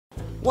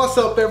What's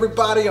up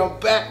everybody, I'm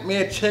back,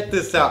 man. Check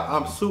this out,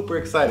 I'm super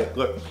excited.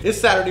 Look, it's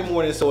Saturday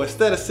morning, so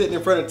instead of sitting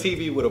in front of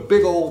TV with a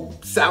big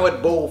old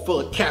salad bowl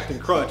full of Captain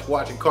Crunch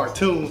watching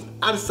cartoons,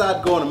 I decided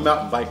to go on a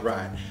mountain bike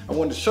ride. I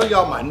wanted to show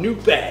y'all my new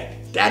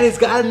bag. Daddy's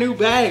got a new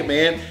bag,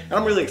 man. And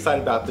I'm really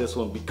excited about this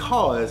one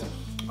because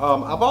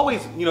I've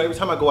always, every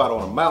time I go out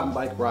on a mountain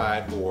bike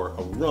ride or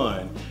a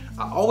run,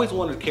 I always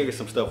wanted to carry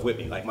some stuff with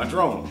me, like my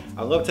drone.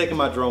 I love taking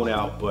my drone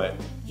out, but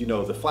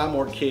the Fly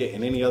More kit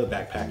and any other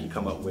backpack you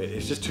come up with,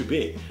 it's just too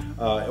big,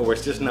 or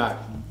it's just not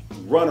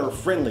runner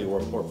friendly or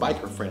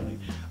biker friendly.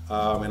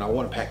 And I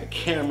want to pack a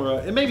camera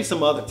and maybe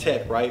some other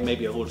tech, right?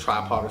 Maybe a little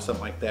tripod or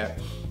something like that.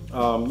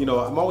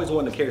 I'm always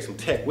wanting to carry some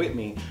tech with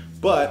me,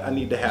 but I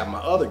need to have my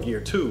other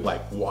gear too,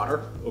 like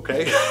water,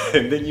 okay?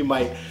 And then you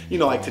might,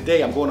 like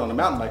today I'm going on a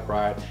mountain bike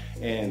ride,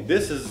 and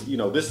this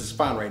is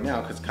fine right now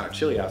because it's kind of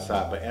chilly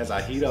outside, but as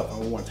I heat up, I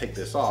want to take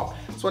this off,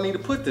 so I need to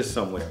put this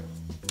somewhere.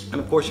 And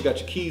of course you got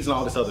your keys and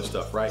all this other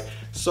stuff, right?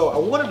 So I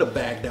wanted a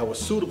bag that was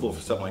suitable for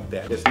something like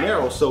that. It's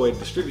narrow, so it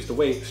distributes the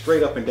weight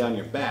straight up and down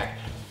your back,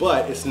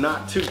 but it's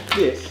not too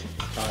thick.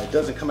 It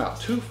doesn't come out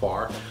too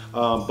far,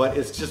 but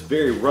it's just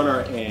very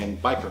runner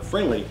and biker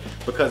friendly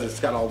because it's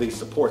got all these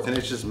supports and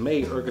it's just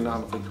made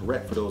ergonomically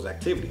correct for those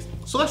activities.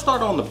 So let's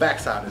start on the back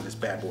side of this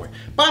bad boy.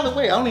 By the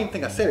way, I don't even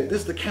think I said it,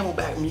 this is the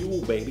CamelBak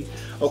M.U.L.E, baby.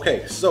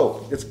 Okay,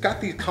 so it's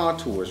got these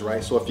contours,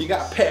 right? So if you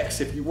got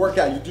pecs, if you work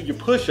out, you do your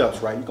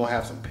push-ups, right, you're gonna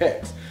have some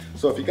pecs.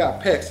 So if you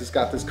got pecs, it's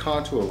got this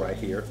contour right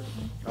here.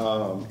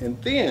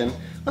 And then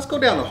let's go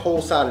down the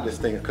whole side of this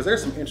thing because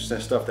there's some interesting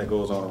stuff that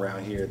goes on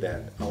around here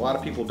that a lot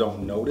of people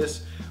don't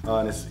notice.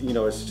 And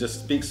it's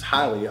just speaks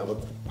highly of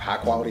a high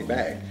quality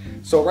bag.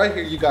 So right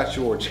here you got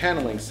your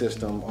channeling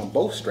system on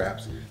both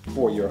straps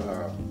for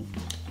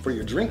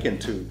your drinking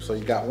tube. So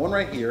you got one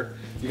right here.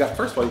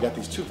 First of all, you got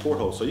these two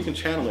portholes, so you can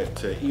channel it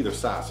to either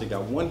side. So you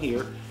got one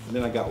here, and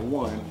then I got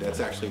one that's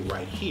actually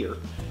right here,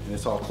 and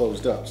it's all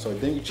closed up. So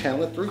then you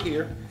channel it through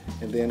here,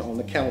 and then on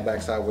the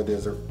CamelBak side where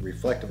there's a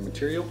reflective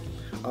material.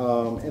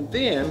 And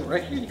then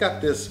right here you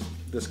got this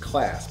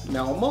clasp.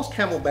 Now most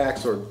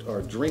CamelBaks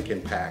are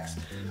drinking packs.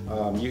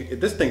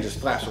 This thing just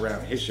flaps around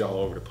and hits you all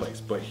over the place.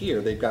 But here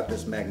they've got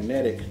this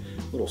magnetic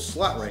little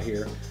slot right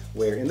here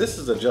and this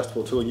is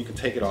adjustable too, and you can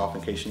take it off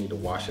in case you need to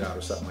wash it out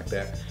or something like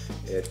that.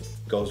 It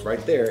goes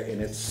right there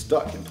and it's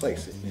stuck in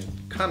place. It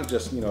kind of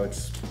just,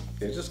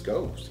 it just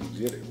goes.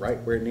 You get it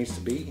right where it needs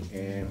to be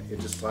and it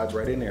just slides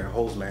right in there and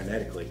holds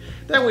magnetically.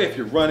 That way if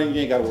you're running,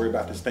 you ain't gotta worry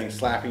about this thing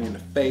slapping you in the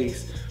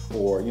face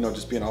or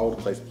just being all over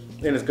the place.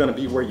 And it's gonna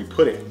be where you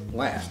put it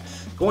last.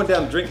 Going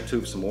down the drinking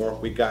tube some more,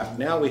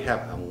 now we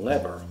have a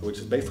lever, which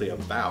is basically a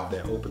valve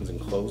that opens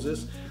and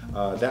closes.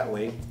 That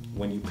way,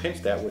 when you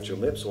pinch that with your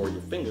lips or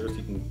your fingers,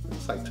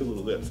 it's like two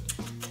little lips.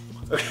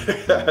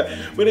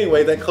 But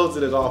anyway, that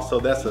closes it off, so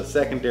that's a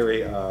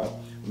secondary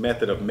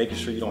method of making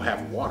sure you don't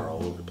have water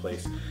all over the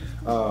place.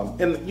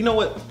 And you know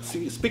what?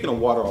 See, speaking of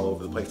water all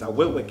over the place, I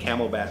went with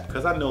CamelBak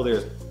because I know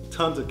there's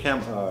tons of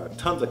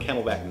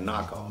CamelBak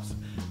knockoffs.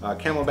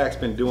 CamelBak's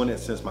been doing it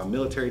since my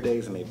military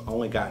days and they've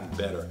only gotten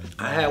better.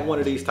 I had one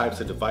of these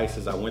types of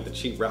devices. I went the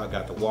cheap route,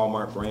 got the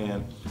Walmart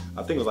brand.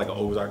 I think it was like an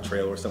Ozark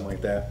Trail or something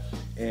like that.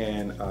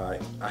 And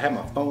I had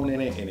my phone in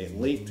it and it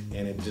leaked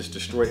and it just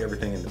destroyed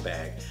everything in the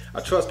bag.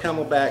 I trust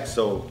CamelBak,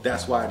 so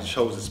that's why I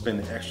chose to spend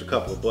an extra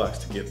couple of bucks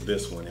to get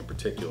this one in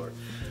particular.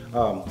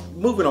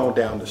 Moving on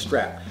down the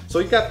strap. So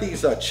you got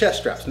these chest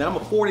straps. Now I'm a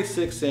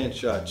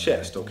 46-inch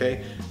chest,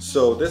 okay?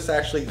 So this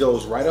actually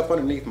goes right up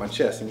underneath my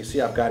chest and you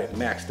see I've got it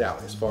maxed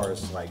out as far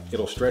as like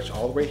it'll stretch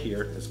all the way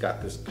here. It's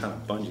got this kind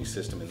of bungee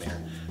system in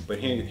there. But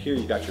here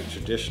you got your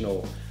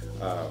traditional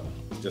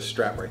just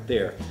strap right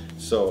there.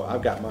 So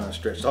I've got mine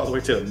stretched all the way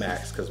to the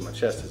max because my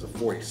chest is a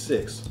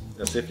 46.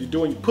 That's if you're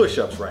doing your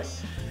push-ups right.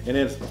 And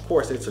then of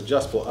course it's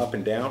adjustable up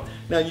and down.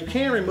 Now you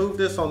can remove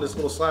this on this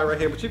little slide right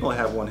here, but you're gonna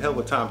have one hell of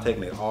a time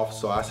taking it off.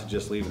 So I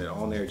suggest leaving it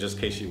on there just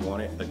in case you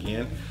want it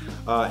again.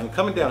 And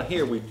coming down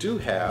here, we do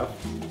have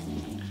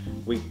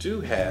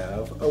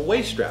a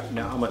waist strap.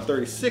 Now I'm a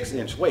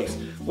 36-inch waist.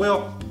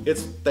 Well,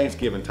 it's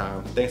Thanksgiving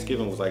time.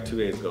 Thanksgiving was like 2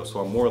 days ago, so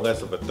I'm more or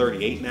less of a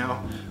 38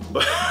 now.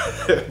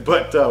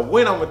 But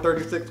when I'm a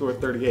 36 or a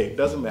 38,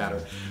 doesn't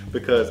matter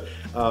because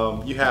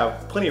you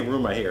have plenty of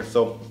room right here.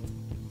 So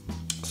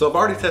I've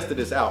already tested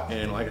this out,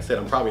 and like I said,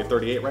 I'm probably a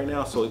 38 right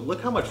now, so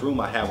look how much room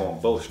I have on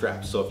both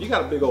straps. So if you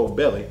got a big old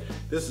belly,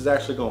 this is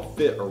actually gonna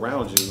fit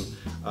around you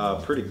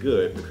pretty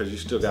good because you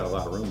still got a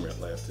lot of room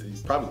left. You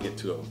probably get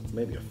to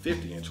maybe a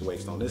 50-inch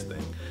waist on this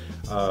thing.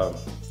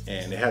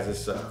 And it has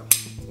this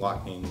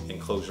locking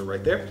enclosure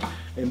right there.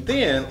 And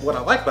then what I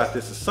like about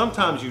this is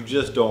sometimes you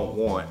just don't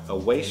want a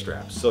waist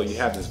strap. So you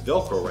have this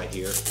Velcro right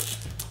here,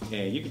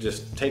 and you can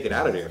just take it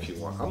out of there if you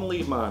want. I'm gonna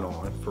leave mine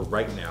on for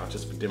right now,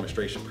 just for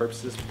demonstration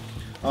purposes.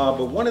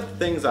 But one of the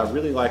things I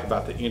really like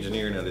about the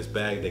engineering of this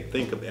bag, they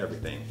think of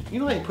everything.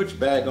 You know how you put your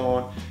bag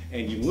on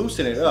and you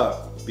loosen it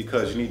up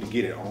because you need to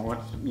get it on,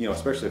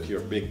 especially if you're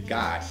a big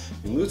guy.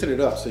 You loosen it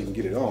up so you can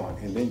get it on,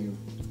 and then you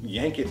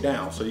yank it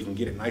down so you can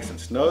get it nice and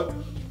snug.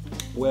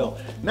 Well,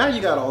 now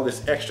you got all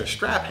this extra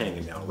strap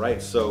hanging down,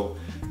 right? So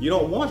you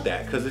don't want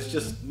that because it's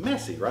just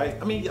messy, right?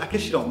 I mean, I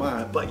guess you don't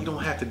mind, but you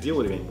don't have to deal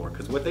with it anymore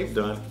because what they've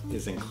done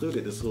is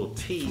included this little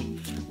T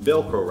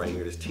Velcro right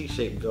here, this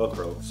T-shaped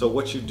Velcro. So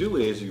what you do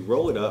is you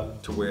roll it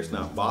up to where it's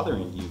not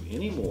bothering you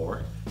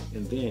anymore,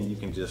 and then you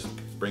can just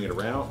bring it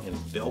around and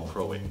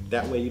Velcro it.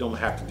 That way you don't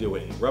have to deal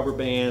with any rubber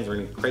bands or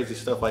any crazy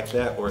stuff like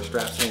that or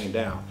straps hanging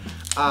down.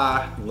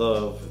 I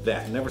love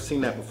that. Never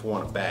seen that before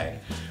on a bag.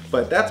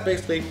 But that's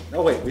basically,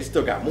 oh wait, we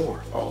still got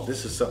more. Oh,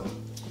 this is something.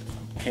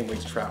 Can't wait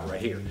to try out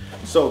right here.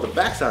 So the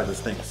back side of this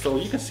thing, so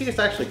you can see it's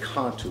actually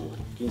contoured.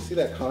 Can you see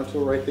that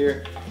contour right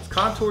there? It's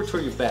contoured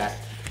to your back,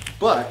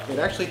 but it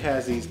actually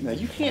has these, now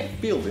you can't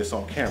feel this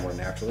on camera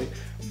naturally,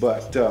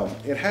 but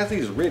it has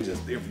these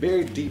ridges. They're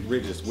very deep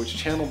ridges which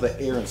channel the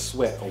air and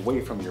sweat away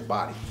from your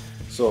body.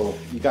 So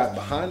you got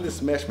behind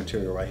this mesh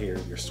material right here,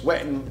 you're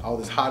sweating, all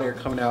this hot air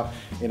coming out,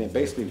 and it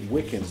basically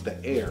wickens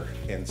the air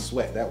and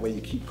sweat. That way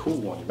you keep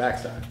cool on your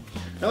backside.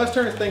 Now let's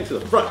turn this thing to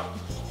the front,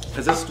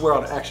 because this is where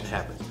all the action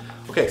happens.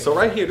 Okay, so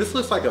right here, this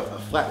looks like a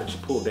flap that you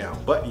pull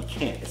down, but you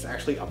can't. It's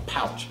actually a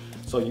pouch.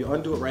 So you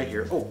undo it right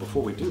here. Oh,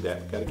 before we do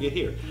that, we gotta get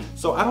here.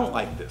 So I don't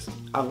like this.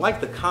 I like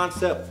the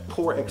concept,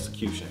 poor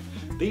execution.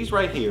 These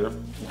right here,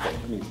 okay,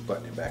 let me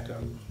button it back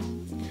up.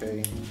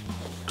 Okay.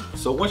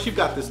 So once you've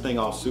got this thing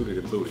all suited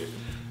and booted,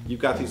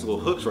 you've got these little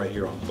hooks right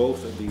here on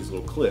both of these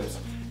little clips.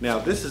 Now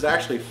this is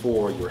actually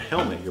for your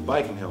helmet, your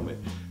biking helmet.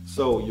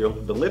 So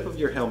the lip of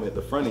your helmet,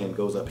 the front end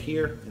goes up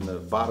here, and the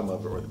bottom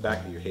of it or the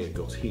back of your head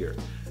goes here.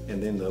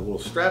 And then the little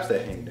straps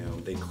that hang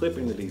down, they clip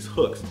into these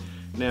hooks.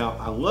 Now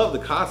I love the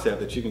concept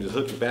that you can just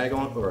hook your bag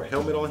on or a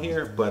helmet on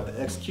here, but the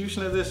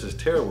execution of this is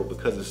terrible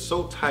because it's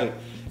so tight.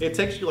 It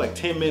takes you like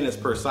 10 minutes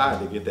per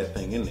side to get that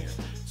thing in there.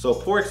 So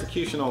poor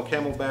execution on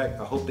CamelBak.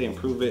 I hope they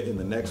improve it in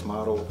the next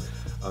model.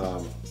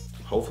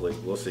 Hopefully,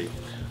 we'll see.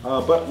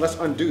 But let's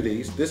undo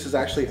these. This is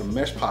actually a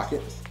mesh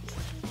pocket.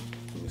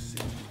 Let me see,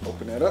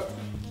 open that up.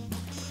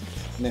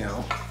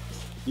 Now,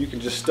 you can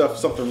just stuff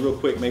something real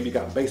quick. Maybe you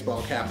got a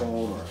baseball cap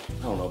on, or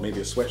I don't know, maybe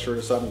a sweatshirt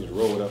or something. You just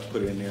roll it up,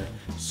 put it in there.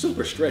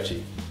 Super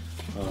stretchy.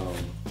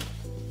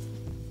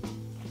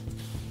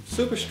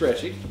 Super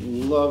stretchy.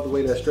 Love the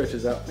way that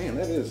stretches out. Man,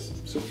 that is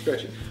super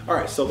stretchy. All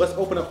right, so let's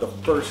open up the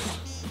first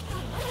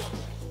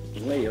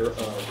layer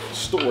of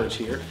storage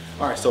here.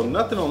 All right, so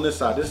nothing on this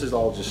side. This is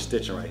all just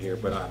stitching right here,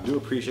 but I do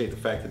appreciate the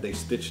fact that they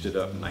stitched it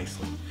up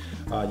nicely.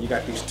 You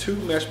got these two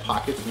mesh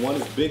pockets. One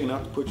is big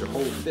enough to put your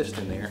whole fist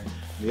in there.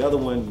 The other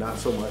one, not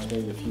so much,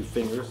 maybe a few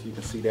fingers. You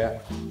can see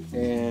that.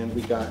 And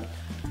we got,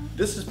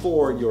 this is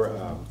for your,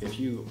 if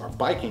you are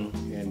biking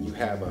and you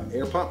have an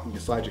air pump, you can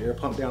slide your air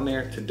pump down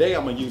there. Today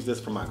I'm gonna use this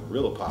for my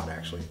GorillaPod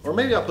actually. Or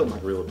maybe I'll put my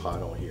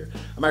GorillaPod on here.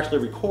 I'm actually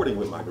recording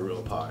with my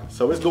GorillaPod.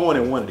 So it's going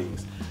in one of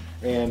these.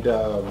 And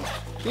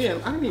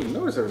then I didn't even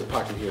notice there was a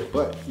pocket here,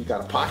 but you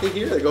got a pocket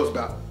here that goes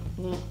about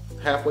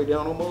halfway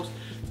down almost.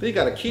 Then you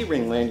got a key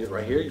ring lanyard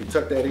right here. You can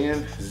tuck that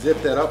in,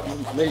 zip that up,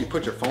 maybe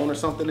put your phone or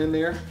something in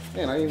there.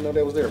 Man, I didn't even know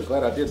that was there. I'm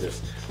glad I did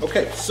this.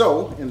 Okay,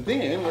 so, and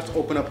then let's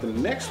open up the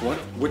next one,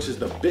 which is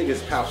the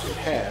biggest pouch it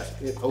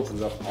has. It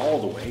opens up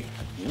all the way.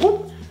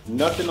 Whoop!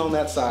 Nothing on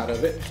that side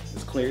of it.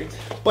 It's clear.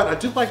 But I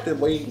do like the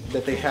way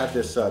that they have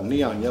this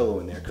neon yellow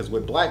in there, because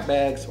with black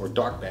bags or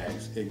dark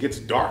bags, it gets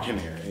dark in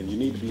there and you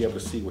need to be able to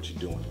see what you're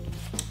doing.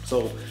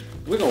 So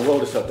we're gonna roll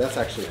this up. That's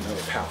actually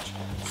another pouch.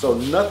 So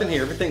nothing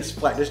here, everything's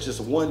flat. This is just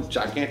one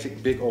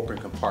gigantic big open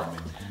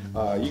compartment.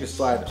 You can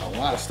slide a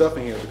lot of stuff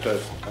in here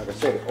because, like I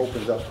said, it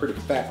opens up pretty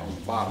fat on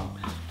the bottom,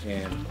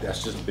 and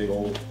that's just a big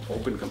old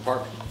open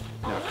compartment.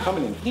 Now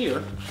coming in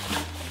here,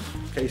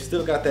 okay,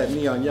 still got that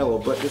neon yellow,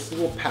 but this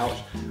little pouch,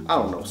 I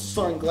don't know,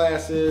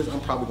 sunglasses.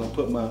 I'm probably gonna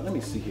put my, let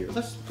me see here.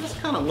 Let's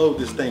kind of load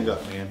this thing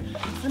up, man.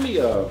 Let me,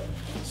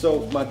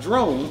 so my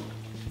drone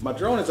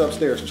is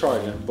upstairs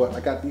charging, but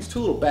I got these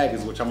two little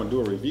baggies, which I'm gonna do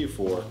a review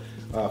for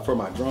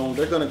my drone.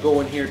 They're gonna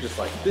go in here just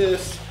like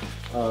this.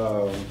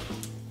 Let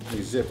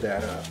me zip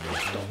that up.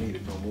 Don't need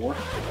it no more.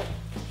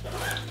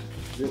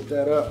 Zip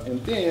that up,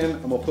 and then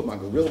I'm gonna put my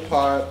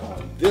GorillaPod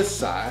on this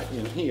side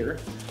in here.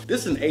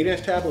 This is an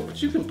 8-inch tablet,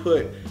 but you can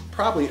put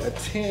probably a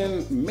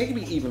 10,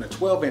 maybe even a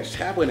 12-inch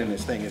tablet in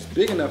this thing. It's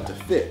big enough to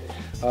fit.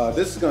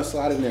 This is gonna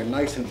slide in there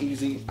nice and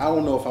easy. I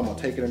don't know if I'm gonna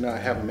take it or not. I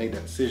haven't made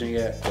that decision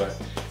yet, but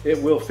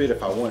it will fit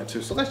if I wanted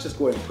to. So let's just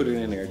go ahead and put it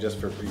in there just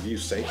for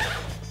review's sake.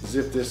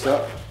 Zip this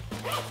up.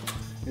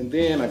 And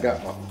then I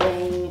got my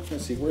phone.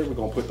 Let's see, where are we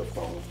gonna put the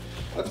phone?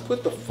 Let's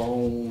put the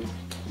phone,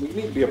 we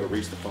need to be able to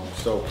reach the phone.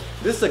 So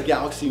this is a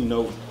Galaxy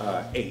Note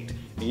 8.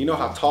 And you know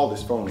how tall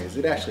this phone is.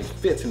 It actually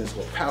fits in this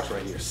little pouch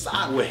right here,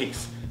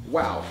 sideways.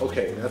 Wow,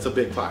 okay, that's a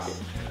big pocket.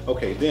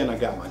 Okay, then I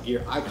got my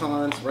gear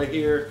icons right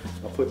here.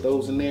 I'll put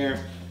those in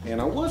there. And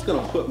I was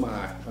gonna put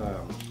my,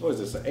 what is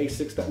this, an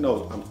A6000?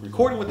 No, I'm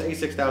recording with the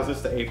A6000, this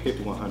is the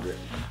A5100.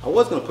 I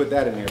was gonna put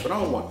that in there, but I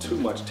don't want too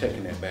much tech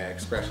in that bag,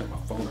 scratching up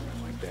my phone or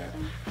nothing like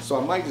that. So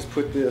I might just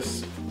put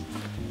this,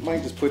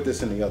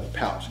 in the other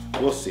pouch.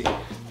 We'll see.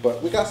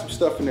 But we got some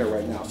stuff in there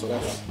right now, so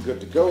that's good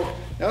to go.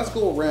 Now let's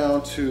go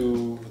around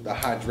to the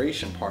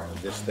hydration part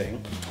of this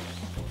thing.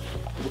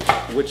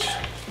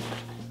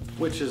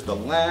 which is the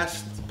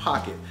last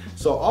pocket.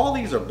 So all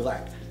these are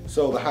black.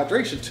 So the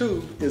hydration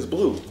tube is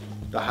blue.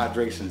 The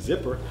hydration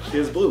zipper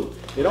is blue.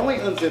 It only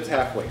unzips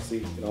halfway.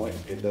 See,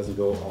 it doesn't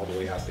go all the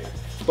way out there.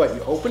 But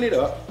you open it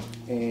up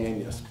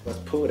and let's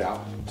pull it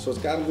out. So it's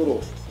got a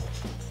little,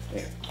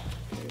 man,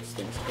 this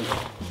thing's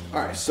all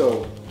right,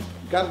 so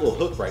got a little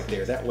hook right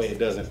there. That way it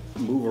doesn't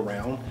move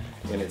around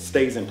and it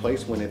stays in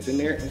place when it's in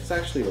there. It's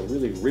actually a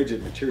really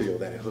rigid material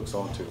that it hooks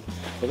onto.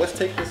 But let's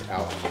take this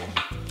out.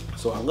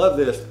 So I love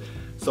this.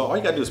 So all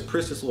you gotta do is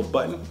press this little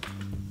button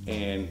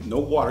and no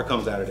water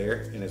comes out of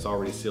there and it's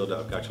already sealed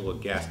up. Got your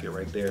little gasket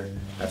right there.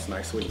 That's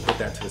nice. So we can put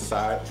that to the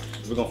side.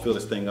 We're gonna fill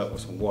this thing up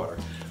with some water.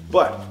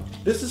 But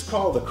this is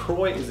called the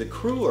Croy, is it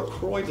Crew or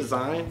Croy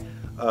design?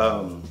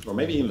 Or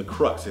maybe even the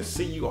Crux, it's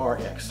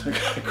C-U-R-X,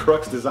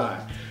 Crux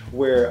design,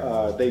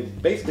 where they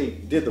basically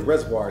did the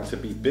reservoir to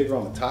be bigger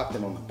on the top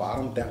than on the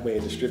bottom. That way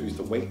it distributes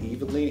the weight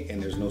evenly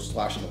and there's no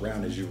sloshing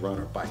around as you run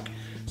or bike.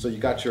 So you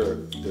got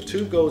the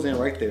tube goes in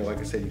right there. Like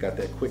I said, you got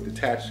that quick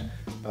detach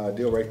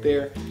deal right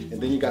there. And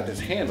then you got this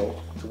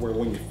handle to where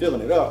when you're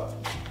filling it up,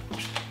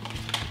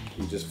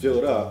 you just fill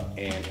it up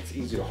and it's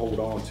easy to hold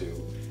on to.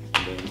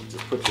 And then you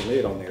just put your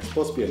lid on there. It's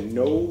supposed to be a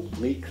no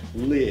leak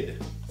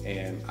lid.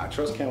 And I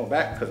trust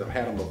CamelBak because I've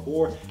had them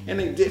before and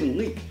they didn't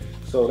leak.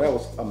 So that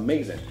was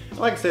amazing. And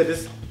like I said,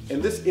 this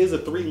is a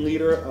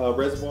 3-liter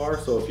reservoir.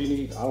 So if you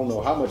need, I don't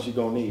know how much you're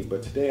gonna need,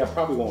 but today I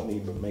probably won't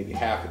need but maybe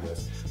half of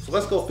this. So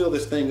let's go fill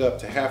this thing up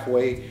to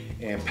halfway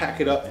and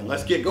pack it up and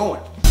let's get going.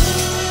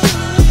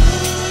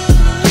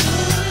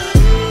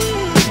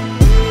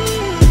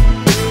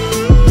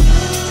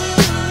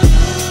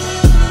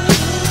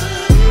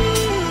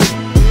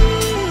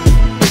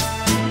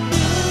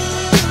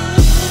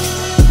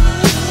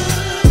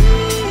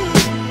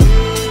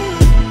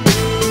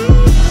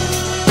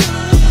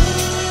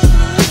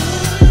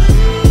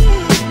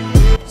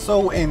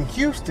 So in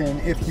Houston,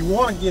 if you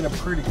want to get a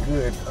pretty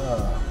good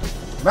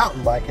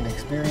mountain biking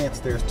experience,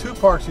 there's 2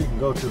 parks you can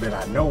go to that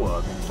I know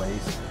of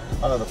anyways.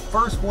 The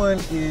first one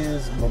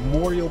is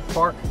Memorial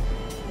Park.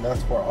 And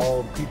that's where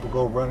all people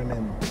go running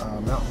and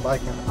mountain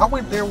biking. I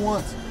went there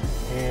once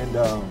and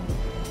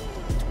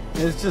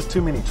it's just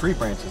too many tree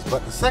branches.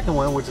 But the second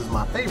one, which is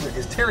my favorite,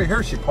 is Terry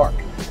Hershey Park.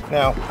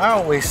 Now, I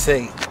always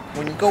say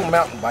when you go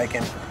mountain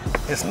biking,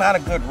 it's not a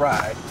good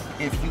ride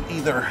if you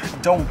either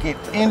don't get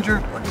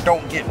injured or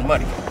don't get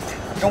muddy.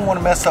 I don't want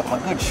to mess up my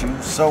good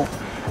shoes, so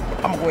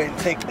I'm gonna go ahead and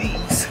take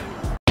these.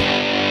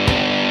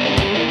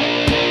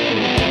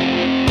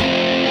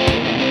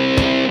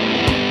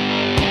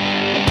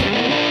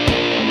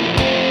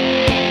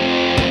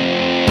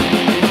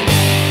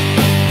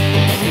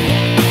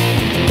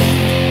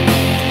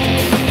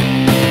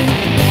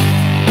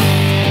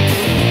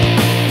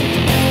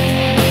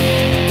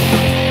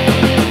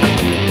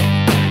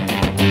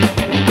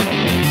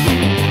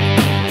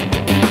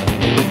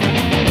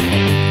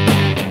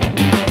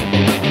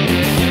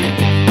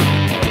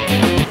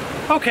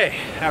 Okay,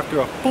 after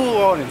a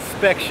full-on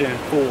inspection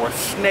for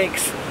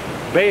snakes,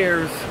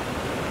 bears,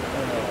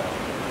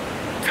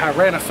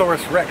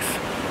 Tyrannosaurus Rex,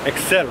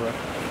 etc.,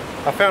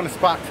 I found a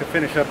spot to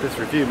finish up this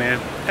review, man.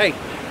 Hey,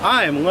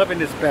 I am loving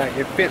this bag.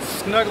 It fits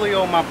snugly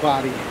on my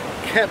body,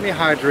 kept me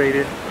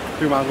hydrated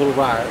through my little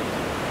ride.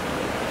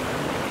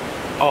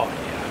 Oh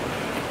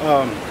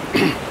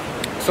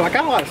yeah. So I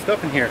got a lot of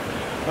stuff in here.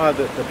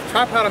 The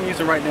tripod I'm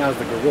using right now is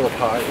the Gorilla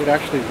Pod. It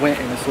actually went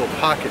in this little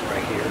pocket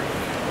right here.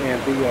 And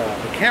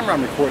the camera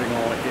I'm recording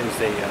on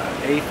is a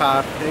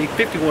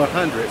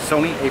A5100,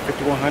 Sony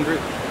A5100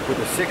 with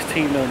a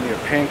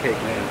 16mm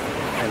pancake lens.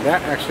 And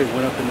that actually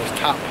went up in this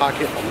top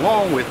pocket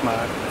along with my,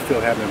 I still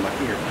have it in my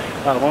ear,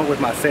 along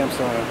with my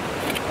Samsung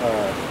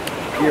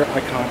Gear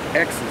Icon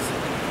X's.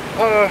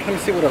 Let me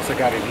see what else I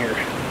got in here.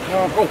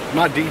 Oh,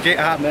 my DJI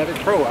Mavic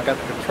Pro. I got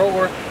the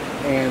controller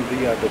and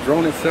the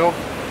drone itself.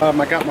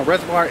 I got my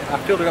reservoir, I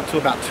filled it up to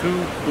about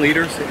 2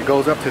 liters. It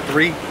goes up to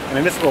 3. And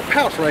in this little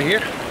pouch right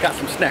here, got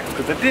some snacks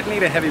because I did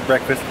need a heavy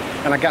breakfast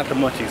and I got the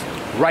munchies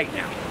right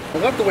now. I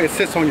love the way it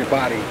sits on your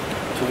body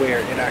to where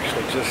it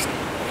actually just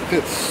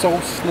fits so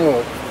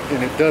snug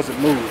and it doesn't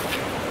move.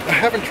 I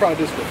haven't tried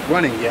this with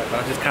running yet,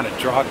 but I just kind of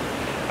jogged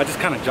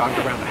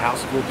around the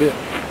house a little bit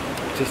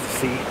just to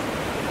see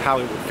how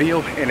it would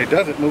feel, and it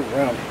doesn't move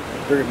around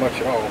very much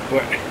at all.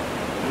 But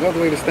I love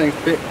the way this thing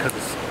fits because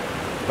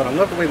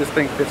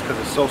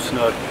it's so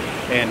snug,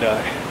 and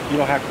you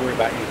don't have to worry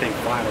about anything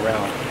flying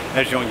around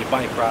as you're on your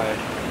bike ride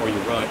or you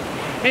run.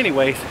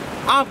 Anyways,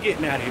 I'm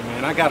getting out of here,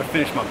 man. I got to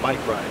finish my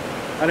bike ride.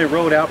 I done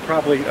rode out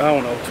probably, I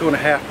don't know,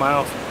 2.5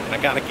 miles, and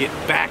I got to get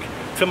back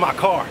to my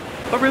car.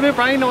 But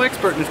remember, I ain't no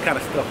expert in this kind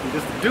of stuff. I'm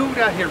just a dude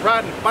out here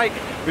riding a bike,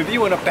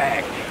 reviewing a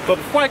bag. But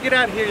before I get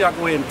out of here, y'all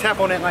go ahead and tap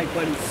on that like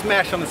button,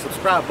 smash on the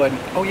subscribe button.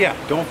 Oh yeah,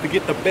 don't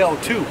forget the bell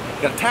too.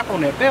 You gotta tap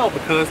on that bell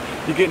because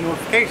you get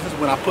notifications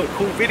when I put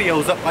cool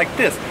videos up like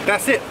this.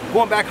 That's it, I'm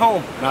going back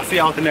home, and I'll see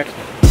y'all at the next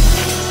one.